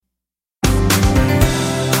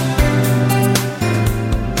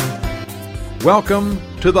Welcome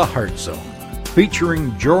to the Heart Zone,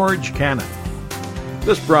 featuring George Cannon.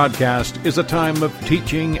 This broadcast is a time of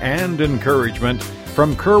teaching and encouragement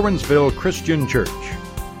from Curwensville Christian Church.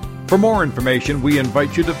 For more information, we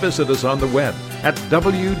invite you to visit us on the web at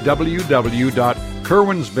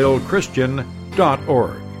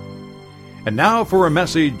www.curwensvillechristian.org. And now for a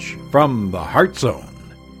message from the Heart Zone.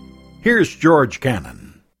 Here's George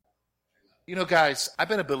Cannon. You know, guys, I've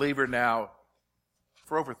been a believer now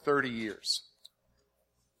for over 30 years.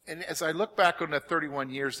 And as I look back on that 31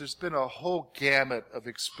 years, there's been a whole gamut of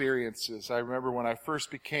experiences. I remember when I first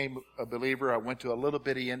became a believer, I went to a little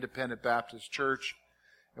bitty independent Baptist church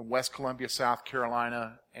in West Columbia, South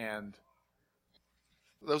Carolina, and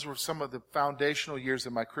those were some of the foundational years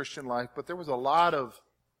of my Christian life, but there was a lot of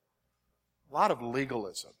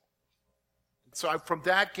legalism. So from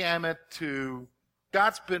that gamut to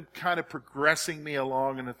God's been kind of progressing me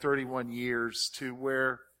along in the 31 years to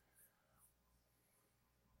where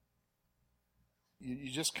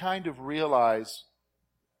you just kind of realize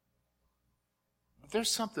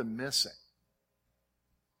there's something missing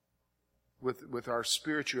with our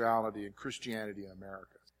spirituality and Christianity in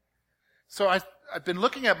America. So I've been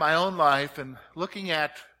looking at my own life and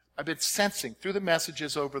I've been sensing through the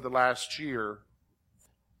messages over the last year,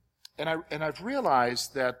 and I've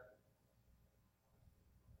realized that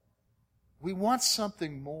we want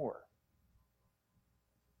something more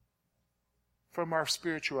from our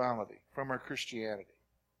spirituality, from our Christianity.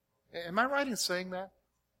 Am I right in saying that?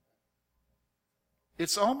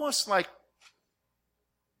 It's almost like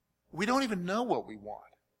we don't even know what we want,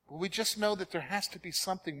 but we just know that there has to be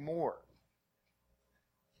something more.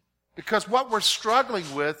 Because what we're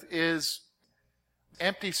struggling with is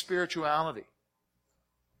empty spirituality.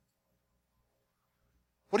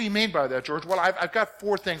 What do you mean by that, George? Well, I've got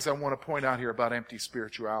 4 things I want to point out here about empty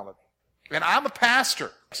spirituality. And I'm a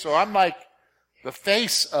pastor, so I'm like the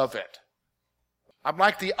face of it. I'm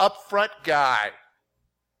like the upfront guy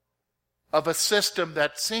of a system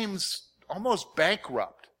that seems almost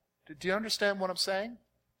bankrupt. Do you understand what I'm saying?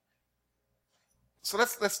 So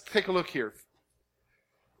let's take a look here.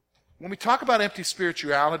 When we talk about empty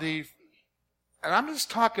spirituality, and I'm just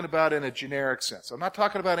talking about in a generic sense. I'm not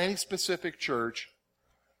talking about any specific church.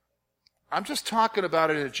 I'm just talking about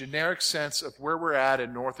it in a generic sense of where we're at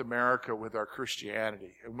in North America with our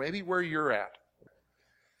Christianity, and maybe where you're at.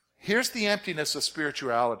 Here's the emptiness of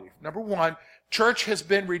spirituality. Number 1, church has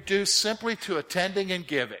been reduced simply to attending and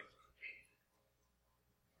giving.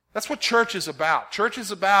 That's what church is about. Church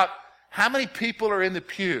is about how many people are in the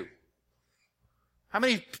pew. How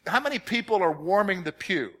many people are warming the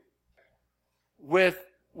pew with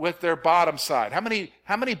their bottom side? How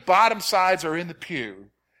many bottom sides are in the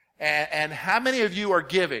pew? And how many of you are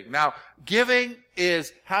giving? Now, giving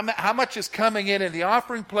is how much is coming in the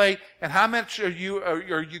offering plate, and how much are you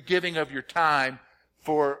giving of your time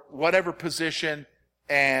for whatever position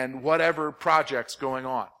and whatever projects going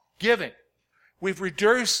on. Giving. We've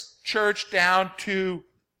reduced church down to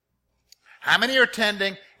how many are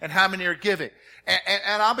attending and how many are giving.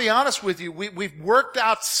 And I'll be honest with you, we've worked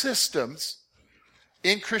out systems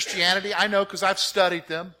in Christianity, I know because I've studied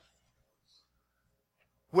them,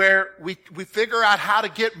 where we figure out how to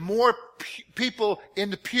get more people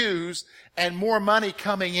in the pews and more money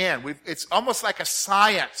coming in. It's almost like a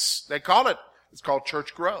science. It's called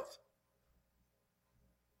church growth.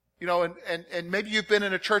 You know, and maybe you've been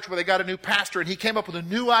in a church where they got a new pastor and he came up with a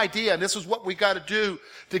new idea, and this is what we got to do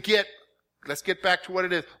to get, let's get back to what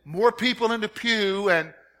it is, more people in the pew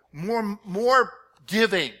and more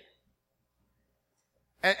giving.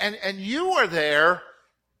 And you are there,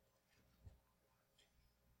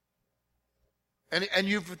 and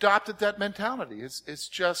you've adopted that mentality. It's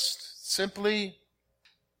just simply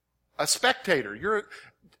a spectator.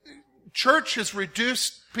 Church has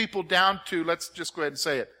reduced people down to, let's just go ahead and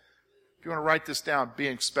say it. If you want to write this down,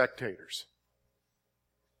 being spectators.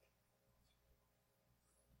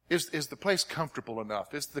 Is the place comfortable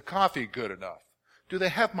enough? Is the coffee good enough? Do they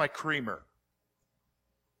have my creamer?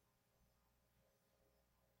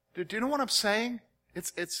 Do you know what I'm saying?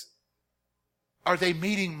 Are they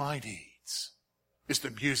meeting my needs? Is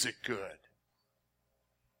the music good?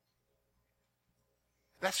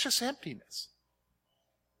 That's just emptiness.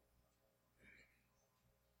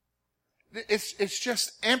 It's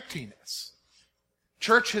just emptiness.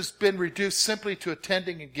 Church has been reduced simply to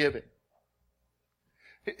attending and giving.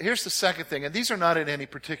 Here's the second thing, and these are not in any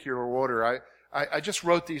particular order. I just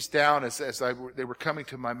wrote these down as they were coming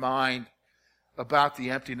to my mind about the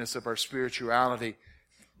emptiness of our spirituality.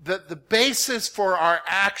 The basis for our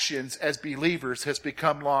actions as believers has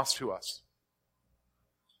become lost to us.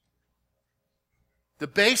 The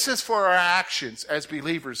basis for our actions as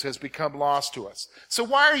believers has become lost to us. So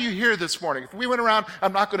why are you here this morning? If we went around,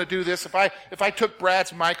 I'm not going to do this. If I took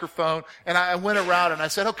Brad's microphone and I went around and I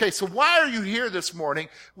said, okay, so why are you here this morning?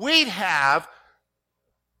 We'd have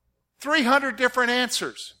 300 different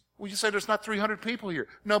answers. Well, you say there's not 300 people here.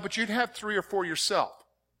 No, but you'd have 3 or 4 yourself.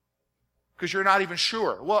 Because you're not even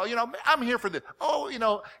sure. Well, I'm here for this.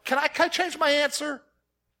 Oh, can I change my answer?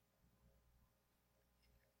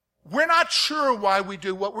 We're not sure why we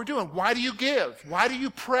do what we're doing. Why do you give? Why do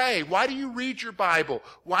you pray? Why do you read your Bible?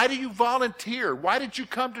 Why do you volunteer? Why did you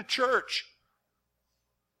come to church?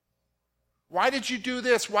 Why did you do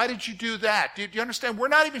this? Why did you do that? Do you understand? We're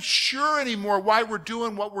not even sure anymore why we're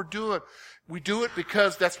doing what we're doing. We do it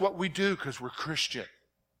because that's what we do, because we're Christian.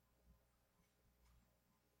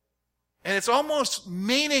 And it's almost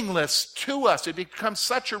meaningless to us. It becomes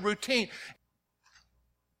such a routine.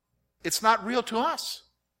 It's not real to us.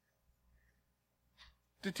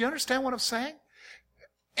 Did you understand what I'm saying?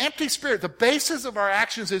 Empty spirit, the basis of our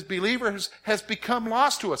actions as believers has become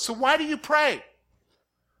lost to us. So why do you pray?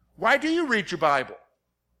 Why do you read your Bible?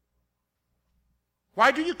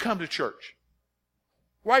 Why do you come to church?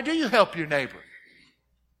 Why do you help your neighbor?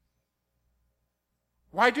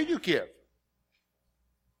 Why do you give?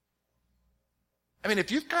 I mean,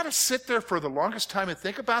 if you've got to sit there for the longest time and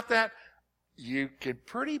think about that, you can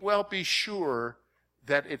pretty well be sure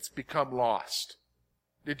that it's become lost.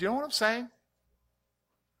 Did you know what I'm saying?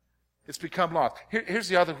 It's become lost. Here's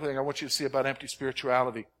the other thing I want you to see about empty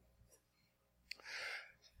spirituality.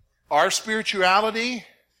 Our spirituality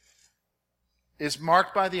is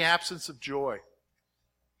marked by the absence of joy.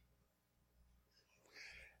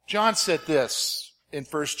 John said this in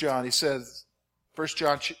 1 John. He says, 1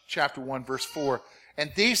 John chapter 1, verse 4,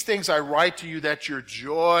 "And these things I write to you that your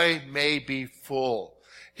joy may be full."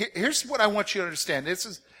 Here's what I want you to understand. This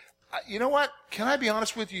is, you know what? Can I be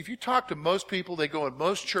honest with you? If you talk to most people, they go in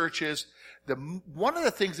most churches, one of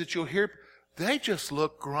the things that you'll hear, they just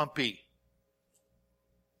look grumpy.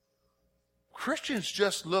 Christians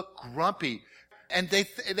just look grumpy. And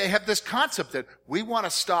they have this concept that we want to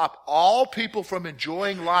stop all people from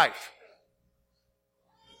enjoying life.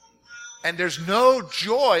 And there's no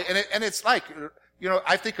joy. And it's like,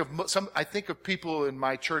 I think of people in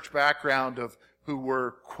my church background who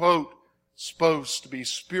were, quote, supposed to be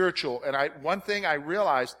spiritual. And one thing I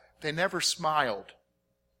realized, they never smiled.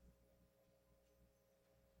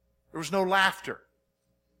 There was no laughter.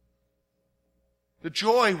 The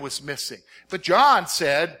joy was missing. But John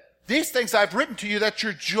said, "These things I've written to you that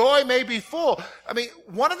your joy may be full." I mean,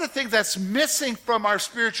 one of the things that's missing from our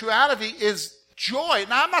spirituality is joy.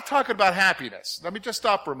 Now, I'm not talking about happiness. Let me just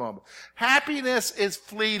stop for a moment. Happiness is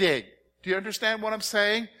fleeting. Do you understand what I'm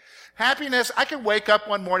saying? Happiness, I can wake up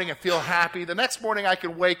one morning and feel happy. The next morning I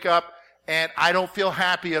can wake up and I don't feel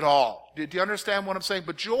happy at all. Do you understand what I'm saying?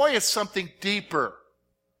 But joy is something deeper.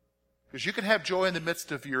 Because you can have joy in the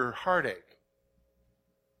midst of your heartache,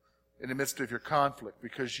 in the midst of your conflict,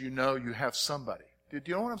 because you know you have somebody. Do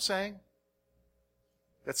you know what I'm saying?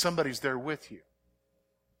 That somebody's there with you.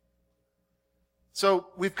 So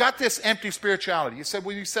we've got this empty spirituality. You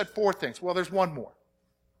said 4 things. Well, there's one more.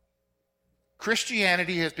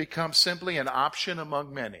 Christianity has become simply an option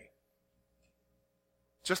among many.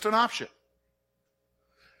 Just an option.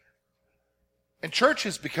 And church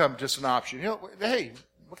has become just an option. Hey,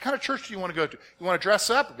 what kind of church do you want to go to? You want to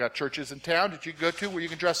dress up? We've got churches in town that you can go to where you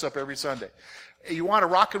can dress up every Sunday. You want a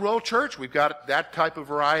rock and roll church? We've got that type of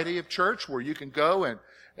variety of church where you can go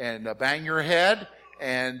and bang your head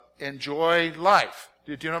and enjoy life.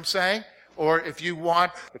 Do you know what I'm saying? Or if you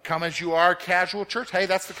want the come as you are casual church, hey,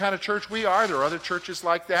 that's the kind of church we are. There are other churches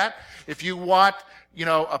like that. If you want,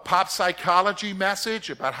 a pop psychology message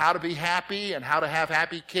about how to be happy and how to have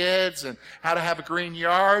happy kids and how to have a green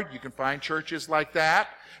yard, you can find churches like that.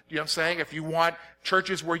 You know what I'm saying? If you want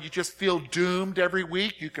churches where you just feel doomed every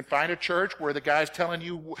week, you can find a church where the guy's telling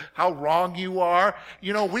you how wrong you are.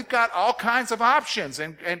 We've got all kinds of options,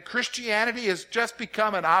 and Christianity has just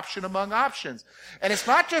become an option among options. And it's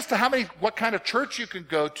not just what kind of church you can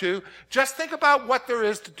go to. Just think about what there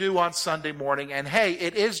is to do on Sunday morning. And hey,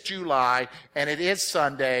 it is July, and it is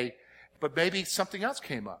Sunday, but maybe something else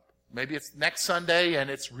came up. Maybe it's next Sunday, and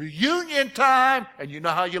it's reunion time, and you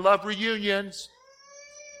know how you love reunions.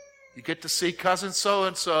 You get to see cousin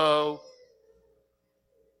so-and-so.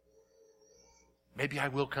 Maybe I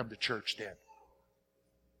will come to church then.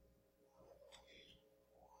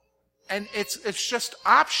 And it's just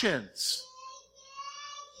options.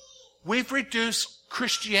 We've reduced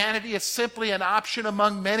Christianity as simply an option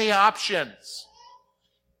among many options.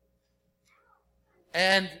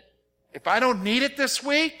 And if I don't need it this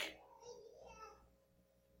week,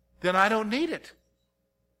 then I don't need it.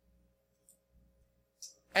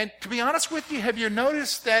 And to be honest with you, have you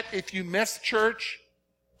noticed that if you miss church,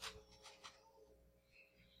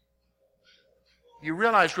 you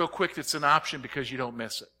realize real quick it's an option because you don't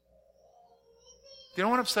miss it? You know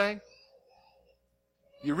what I'm saying?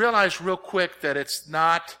 You realize real quick that it's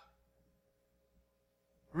not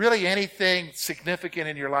really anything significant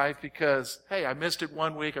in your life because, hey, I missed it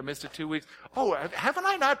 1 week, I missed it 2 weeks. Oh, haven't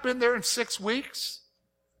I not been there in 6 weeks?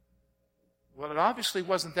 Well, it obviously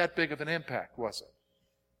wasn't that big of an impact, was it?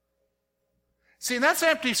 See, that's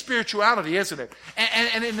empty spirituality, isn't it?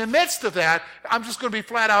 And in the midst of that, I'm just going to be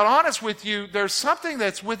flat out honest with you, there's something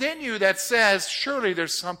that's within you that says, surely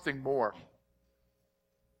there's something more.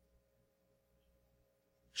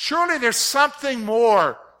 Surely there's something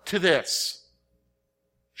more to this.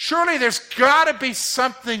 Surely there's got to be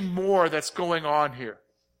something more that's going on here.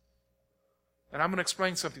 And I'm going to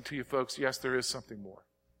explain something to you folks. Yes, there is something more.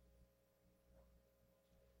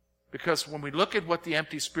 Because when we look at what the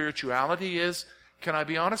empty spirituality is, can I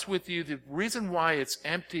be honest with you, the reason why it's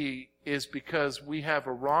empty is because we have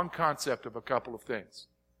a wrong concept of a couple of things.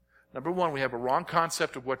 Number one, we have a wrong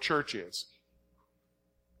concept of what church is.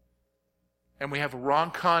 And we have a wrong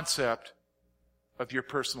concept of your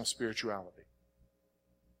personal spirituality.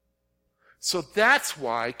 So that's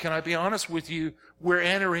why, can I be honest with you, we're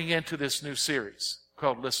entering into this new series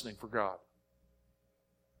called Listening for God.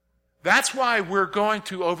 That's why we're going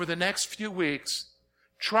to, over the next few weeks,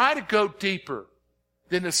 try to go deeper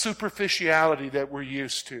than the superficiality that we're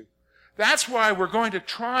used to. That's why we're going to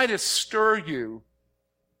try to stir you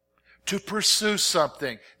to pursue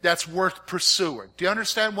something that's worth pursuing. Do you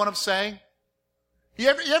understand what I'm saying? You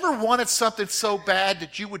ever wanted something so bad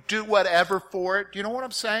that you would do whatever for it? Do you know what I'm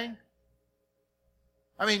saying?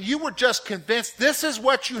 I mean, you were just convinced this is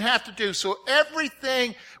what you have to do. So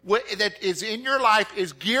everything that is in your life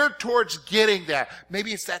is geared towards getting that.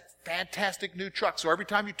 Maybe it's that fantastic new truck. So every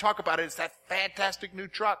time you talk about it, it's that fantastic new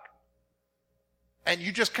truck. And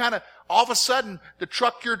you just kind of, all of a sudden, the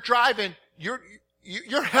truck you're driving,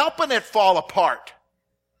 you're helping it fall apart.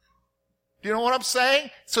 Do you know what I'm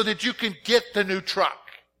saying? So that you can get the new truck.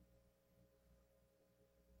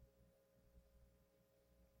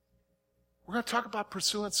 We're going to talk about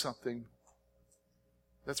pursuing something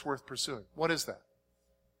that's worth pursuing. What is that?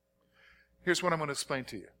 Here's what I'm going to explain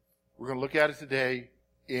to you. We're going to look at it today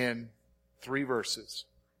in 3 verses.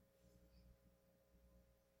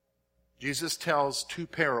 Jesus tells 2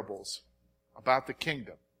 parables about the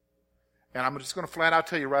kingdom. And I'm just going to flat out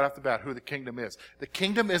tell you right off the bat who the kingdom is. The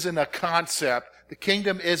kingdom isn't a concept. The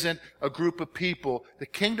kingdom isn't a group of people. The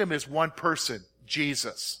kingdom is one person,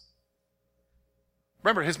 Jesus.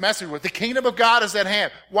 Remember, his message was, the kingdom of God is at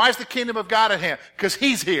hand. Why is the kingdom of God at hand? Because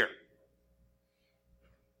he's here.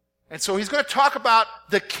 And so he's going to talk about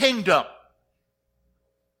the kingdom.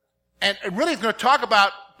 And really he's going to talk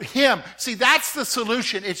about him. See, that's the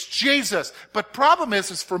solution. It's Jesus. But problem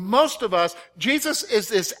is for most of us, Jesus is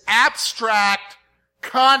this abstract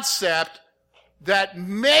concept that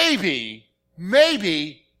maybe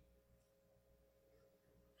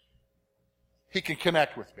he can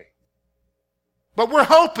connect with me. But we're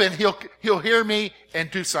hoping he'll hear me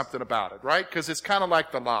and do something about it, right? Because it's kind of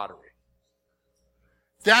like the lottery.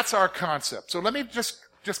 That's our concept. So let me just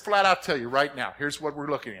flat out tell you right now. Here's what we're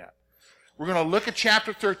looking at. We're going to look at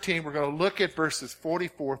chapter 13. We're going to look at verses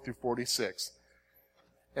 44 through 46.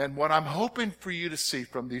 And what I'm hoping for you to see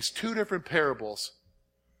from these 2 different parables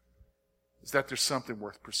is that there's something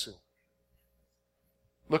worth pursuing.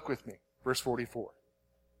 Look with me, verse 44.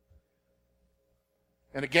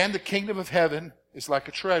 And again, the kingdom of heaven is like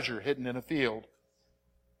a treasure hidden in a field,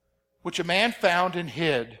 which a man found and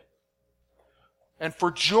hid. And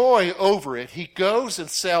for joy over it, he goes and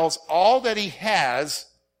sells all that he has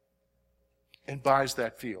and buys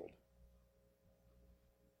that field.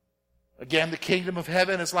 Again, the kingdom of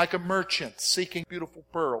heaven is like a merchant seeking beautiful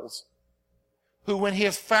pearls, who, when he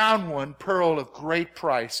has found one pearl of great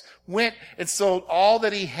price, went and sold all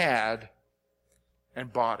that he had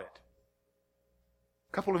and bought it.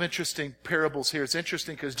 A couple of interesting parables here. It's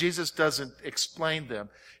interesting because Jesus doesn't explain them.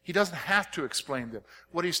 He doesn't have to explain them.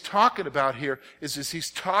 What he's talking about here is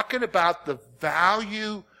he's talking about the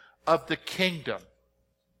value of the kingdom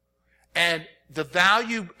and the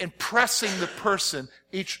value impressing the person,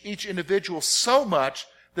 each individual, so much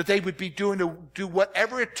that they would be do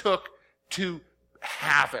whatever it took to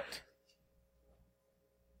have it.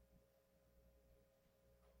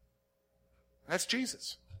 That's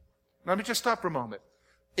Jesus. Let me just stop for a moment.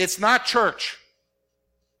 It's not church.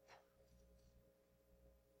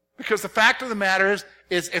 Because the fact of the matter is,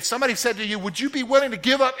 is if somebody said to you, would you be willing to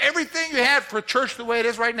give up everything you had for church the way it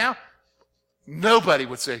is right now? Nobody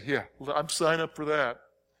would say, yeah, I'm signing up for that.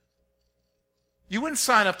 You wouldn't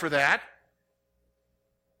sign up for that.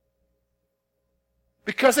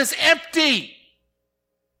 Because it's empty.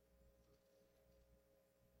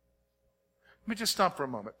 Let me just stop for a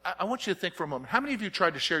moment. I want you to think for a moment. How many of you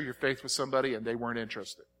tried to share your faith with somebody and they weren't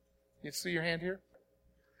interested? You see your hand here?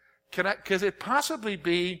 Could it possibly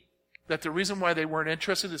be that the reason why they weren't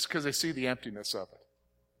interested is because they see the emptiness of it?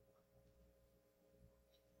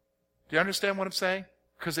 Do you understand what I'm saying?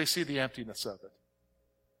 Because they see the emptiness of it.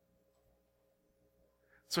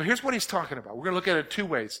 So here's what he's talking about. We're going to look at it two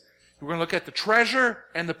ways. We're going to look at the treasure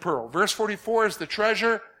and the pearl. Verse 44 is the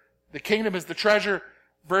treasure. The kingdom is the treasure.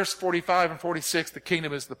 Verse 45 and 46, the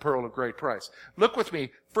kingdom is the pearl of great price. Look with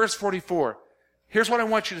me, verse 44. Here's what I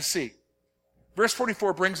want you to see. Verse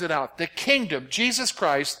 44 brings it out. The kingdom, Jesus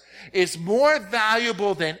Christ, is more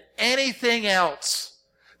valuable than anything else.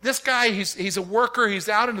 This guy, he's a worker. He's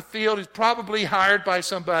out in the field. He's probably hired by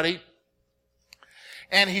somebody.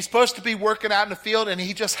 And he's supposed to be working out in the field, and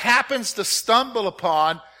he just happens to stumble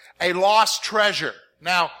upon a lost treasure.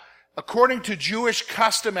 Now, according to Jewish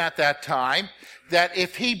custom at that time, that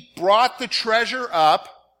if he brought the treasure up,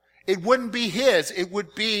 it wouldn't be his. It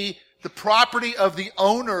would be the property of the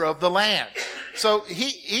owner of the land. So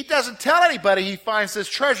he doesn't tell anybody he finds this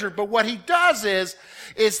treasure, but what he does is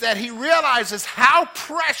that he realizes how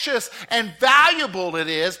precious and valuable it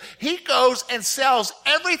is. He goes and sells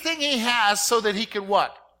everything he has so that he can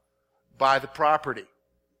what? Buy the property.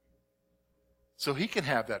 So he can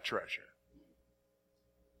have that treasure.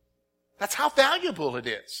 That's how valuable it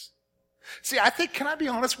is. See, I think, can I be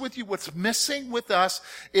honest with you, what's missing with us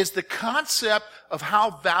is the concept of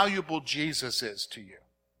how valuable Jesus is to you.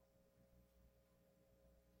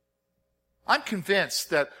 I'm convinced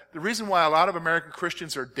that the reason why a lot of American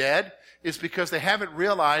Christians are dead is because they haven't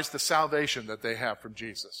realized the salvation that they have from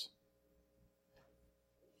Jesus.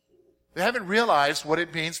 They haven't realized what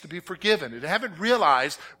it means to be forgiven. They haven't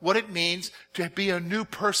realized what it means to be a new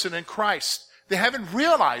person in Christ. They haven't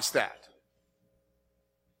realized that.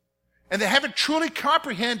 And they haven't truly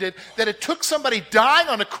comprehended that it took somebody dying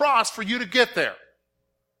on a cross for you to get there.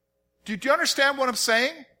 Do you understand what I'm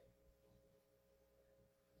saying?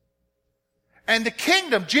 And the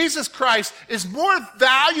kingdom, Jesus Christ, is more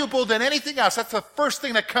valuable than anything else. That's the first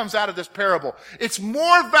thing that comes out of this parable. It's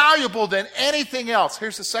more valuable than anything else.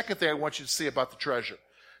 Here's the second thing I want you to see about the treasure.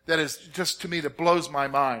 That is just to me that blows my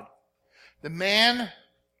mind. The man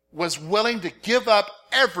was willing to give up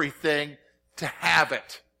everything to have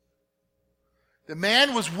it. The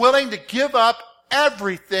man was willing to give up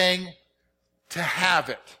everything to have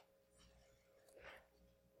it.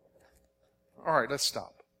 All right, let's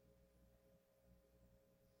stop.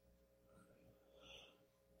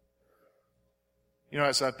 You know,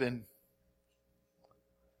 as I've been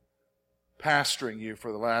pastoring you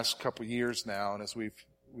for the last couple of years now, and as we've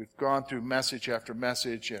gone through message after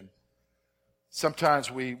message, and sometimes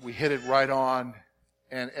we hit it right on,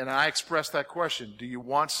 and I express that question, do you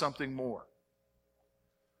want something more?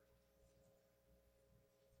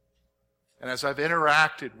 And as I've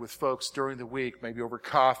interacted with folks during the week, maybe over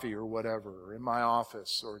coffee or whatever, or in my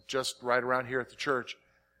office, or just right around here at the church,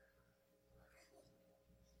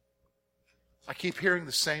 I keep hearing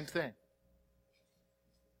the same thing.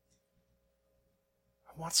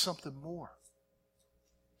 I want something more.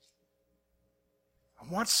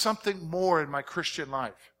 I want something more in my Christian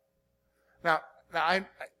life. Now let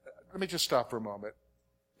me just stop for a moment.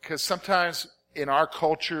 Because sometimes in our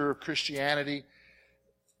culture of Christianity,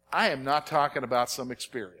 I am not talking about some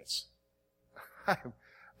experience.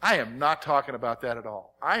 I am not talking about that at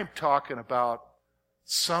all. I am talking about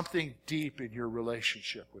something deep in your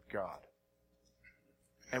relationship with God.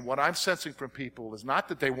 And what I'm sensing from people is not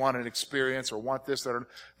that they want an experience or want this, that, or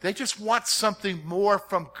they just want something more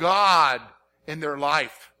from God in their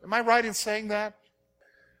life. Am I right in saying that?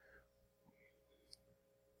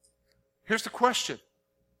 Here's the question.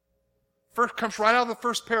 First comes right out of the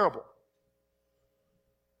first parable.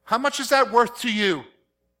 How much is that worth to you?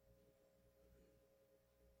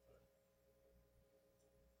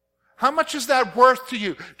 How much is that worth to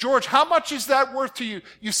you? George, how much is that worth to you?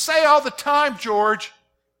 You say all the time, George,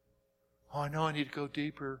 oh, I know I need to go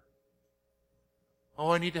deeper.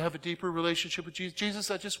 Oh, I need to have a deeper relationship with Jesus.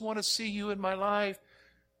 Jesus, I just want to see you in my life.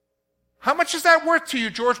 How much is that worth to you,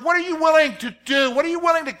 George? What are you willing to do? What are you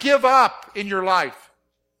willing to give up in your life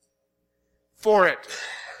for it?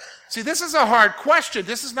 See, this is a hard question.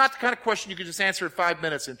 This is not the kind of question you can just answer in 5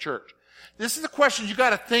 minutes in church. This is the question you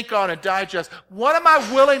got to think on and digest. What am I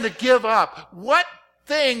willing to give up? What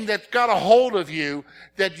thing that got a hold of you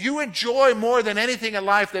that you enjoy more than anything in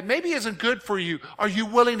life that maybe isn't good for you, are you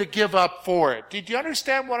willing to give up for it? Did you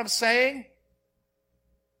understand what I'm saying?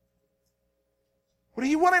 What are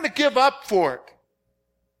you willing to give up for it?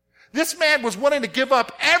 This man was willing to give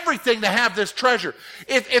up everything to have this treasure.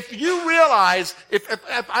 If you realize,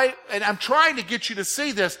 and I'm trying to get you to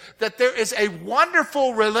see this, that there is a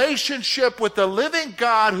wonderful relationship with the living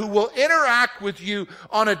God who will interact with you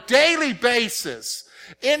on a daily basis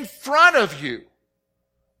in front of you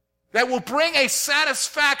that will bring a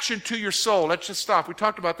satisfaction to your soul. Let's just stop. We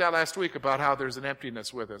talked about that last week about how there's an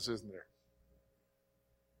emptiness with us, isn't there?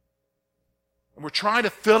 And we're trying to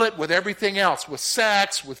fill it with everything else, with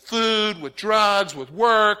sex, with food, with drugs, with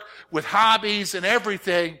work, with hobbies and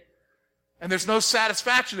everything. And there's no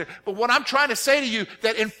satisfaction there. But what I'm trying to say to you,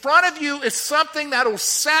 that in front of you is something that will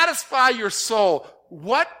satisfy your soul.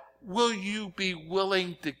 What will you be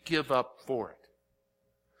willing to give up for it?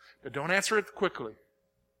 But don't answer it quickly,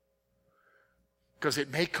 because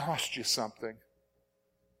it may cost you something.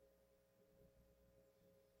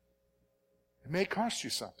 It may cost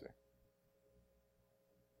you something.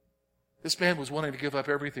 This man was willing to give up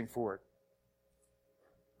everything for it.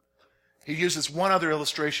 He uses one other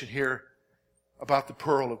illustration here about the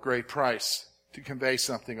pearl of great price to convey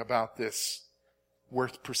something about this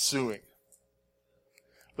worth pursuing.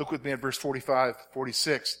 Look with me at verse 45,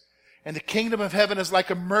 46. And the kingdom of heaven is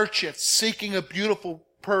like a merchant seeking a beautiful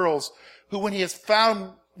pearls, who when he has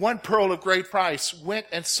found one pearl of great price, went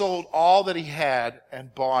and sold all that he had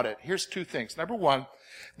and bought it. Here's two things. Number one,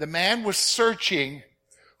 the man was searching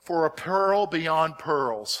for a pearl beyond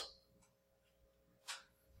pearls.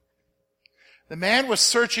 The man was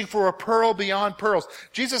searching for a pearl beyond pearls.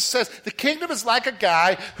 Jesus says the kingdom is like a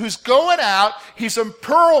guy who's going out. He's a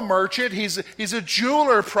pearl merchant. He's a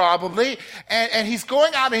jeweler probably. And he's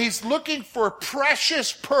going out and he's looking for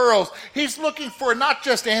precious pearls. He's looking for not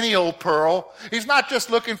just any old pearl. He's not just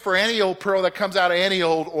looking for any old pearl that comes out of any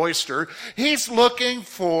old oyster. He's looking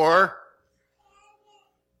for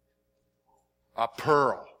a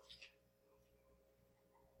pearl.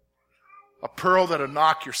 A pearl that'll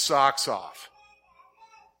knock your socks off.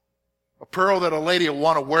 A pearl that a lady will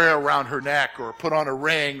want to wear around her neck or put on a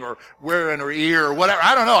ring or wear in her ear or whatever.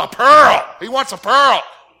 I don't know, a pearl. He wants a pearl.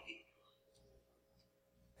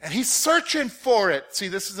 And he's searching for it. See,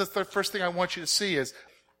 this is the first thing I want you to see is,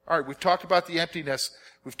 all right, we've talked about the emptiness.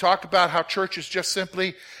 We've talked about how church is just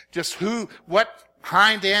simply what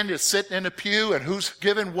hind end is sitting in a pew and who's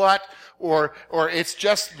given what. Or it's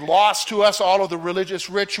just lost to us, all of the religious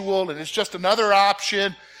ritual, and it's just another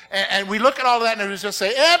option. And we look at all of that and we just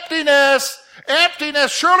say, emptiness,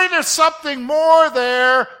 emptiness, surely there's something more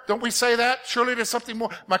there. Don't we say that? Surely there's something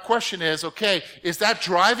more. My question is, okay, is that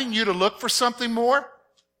driving you to look for something more?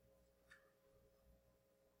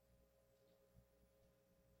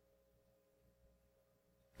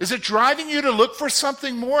 Is it driving you to look for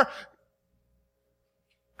something more?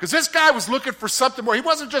 Because this guy was looking for something more. He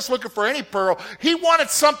wasn't just looking for any pearl. He wanted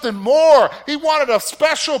something more. He wanted a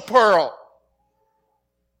special pearl.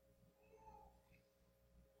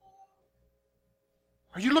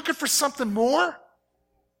 Are you looking for something more?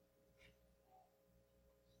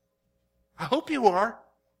 I hope you are.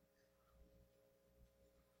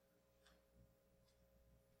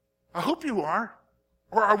 I hope you are.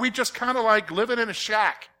 Or are we just kind of like living in a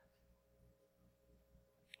shack?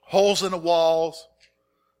 Holes in the walls.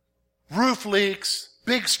 Roof leaks,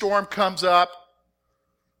 big storm comes up,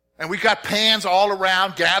 and we got pans all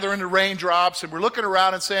around gathering the raindrops, and we're looking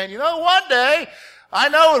around and saying, one day, I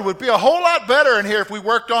know it would be a whole lot better in here if we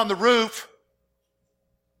worked on the roof.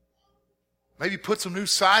 Maybe put some new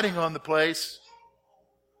siding on the place.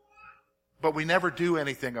 But we never do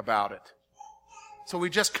anything about it. So we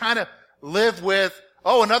just kind of live with,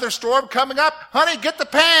 another storm coming up. Honey, get the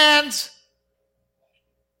pans.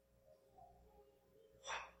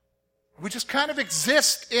 We just kind of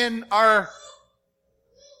exist in our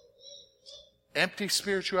empty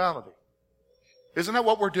spirituality. Isn't that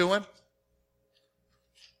what we're doing?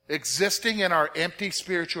 Existing in our empty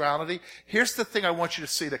spirituality. Here's the thing I want you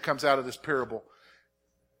to see that comes out of this parable.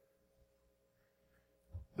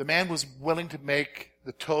 The man was willing to make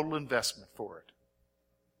the total investment for it.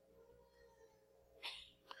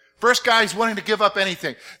 First guy, he's willing to give up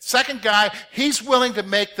anything. Second guy, he's willing to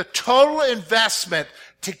make the total investment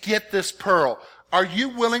to get this pearl. Are you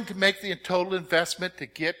willing to make the total investment to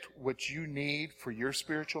get what you need for your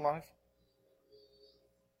spiritual life?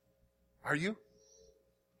 Are you?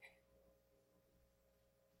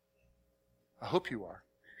 I hope you are.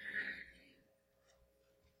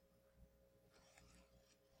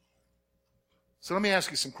 So let me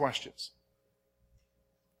ask you some questions.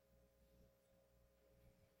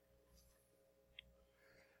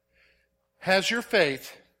 Has your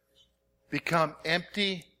faith become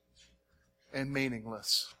empty and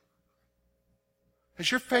meaningless?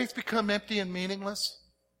 Has your faith become empty and meaningless?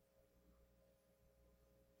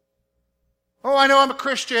 Oh, I know I'm a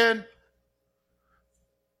Christian.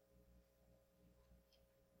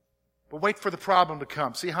 But wait for the problem to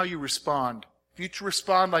come. See how you respond. If you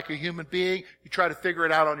respond like a human being, you try to figure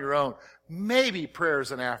it out on your own. Maybe prayer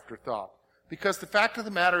is an afterthought. Because the fact of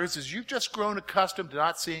the matter is you've just grown accustomed to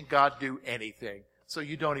not seeing God do anything. So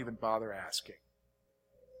you don't even bother asking.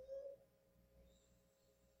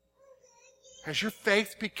 Has your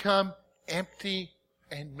faith become empty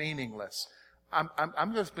and meaningless? I'm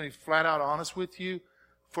just going to be flat out honest with you.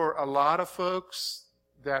 For a lot of folks,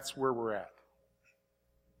 that's where we're at.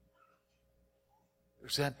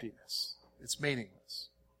 There's emptiness. It's meaningless.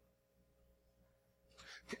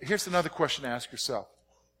 Here's another question to ask yourself.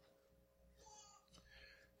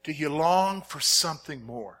 Do you long for something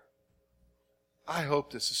more? I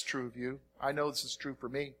hope this is true of you. I know this is true for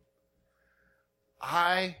me.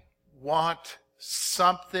 I want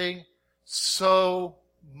something so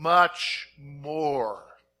much more.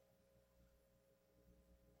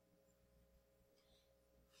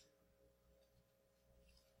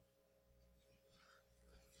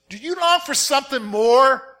 Do you long for something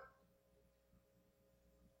more?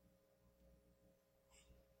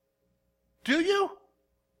 Do you?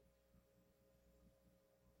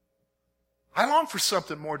 I long for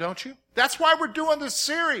something more, don't you? That's why we're doing this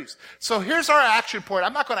series. So here's our action point.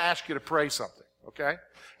 I'm not going to ask you to pray something, okay?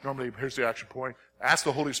 Normally, here's the action point. Ask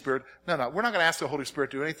the Holy Spirit. No, we're not going to ask the Holy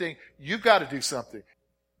Spirit to do anything. You've got to do something.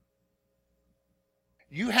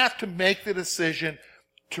 You have to make the decision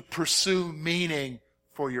to pursue meaning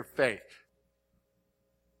for your faith.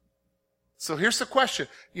 So here's the question.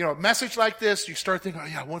 A message like this, you start thinking, oh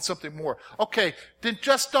yeah, I want something more. Okay, then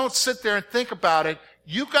just don't sit there and think about it.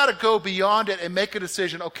 You got to go beyond it and make a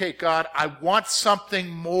decision. Okay, God, I want something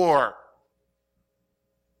more.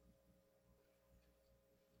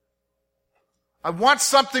 I want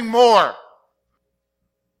something more.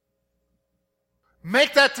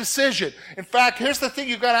 Make that decision. In fact, here's the thing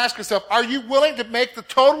you've got to ask yourself. Are you willing to make the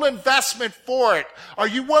total investment for it? Are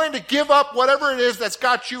you willing to give up whatever it is that's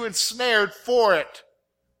got you ensnared for it?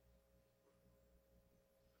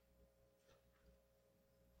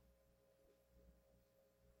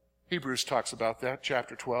 Hebrews talks about that,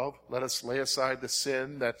 chapter 12. Let us lay aside the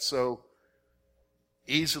sin that so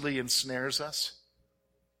easily ensnares us.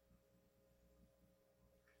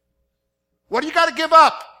 What do you got to give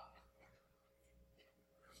up?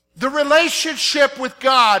 The relationship with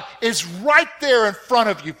God is right there in front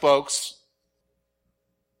of you, folks.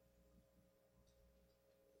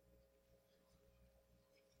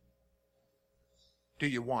 Do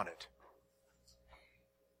you want it?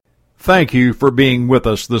 Thank you for being with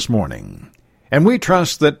us this morning. And we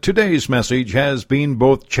trust that today's message has been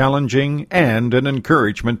both challenging and an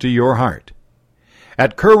encouragement to your heart.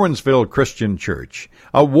 At Curwensville Christian Church,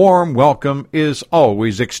 a warm welcome is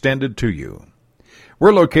always extended to you.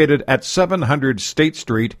 We're located at 700 State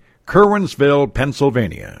Street, Curwensville,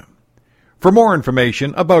 Pennsylvania. For more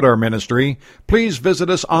information about our ministry, please visit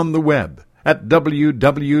us on the web at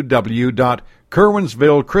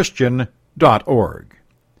www.curwensvillechristian.org.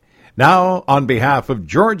 Now, on behalf of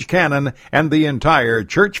George Cannon and the entire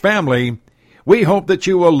church family, we hope that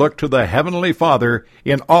you will look to the Heavenly Father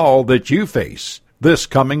in all that you face this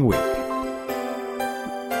coming week.